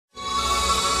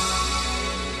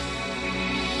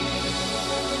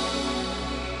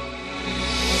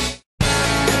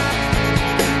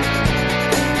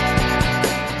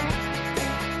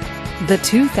the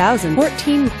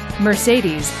 2014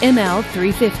 Mercedes ML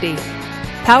 350.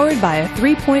 Powered by a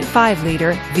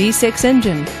 3.5-liter V6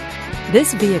 engine,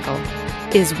 this vehicle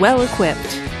is well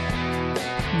equipped.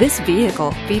 This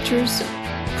vehicle features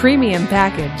premium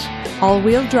package,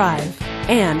 all-wheel drive,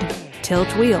 and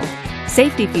tilt wheel.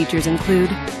 Safety features include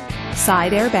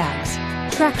side airbags,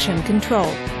 traction control,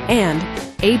 and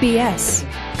ABS.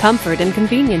 Comfort and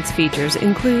convenience features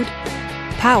include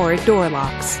power door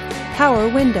locks, power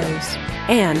windows,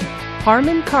 and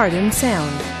Harman Kardon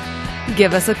sound.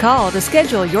 Give us a call to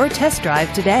schedule your test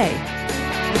drive today.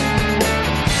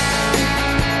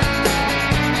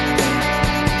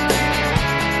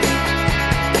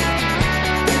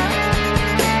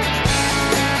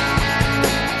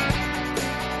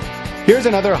 Here's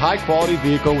another high-quality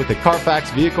vehicle with a Carfax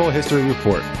Vehicle History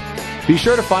Report. Be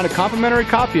sure to find a complimentary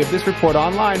copy of this report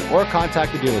online or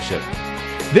contact the dealership.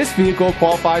 This vehicle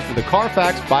qualifies for the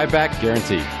Carfax Buyback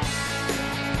Guarantee.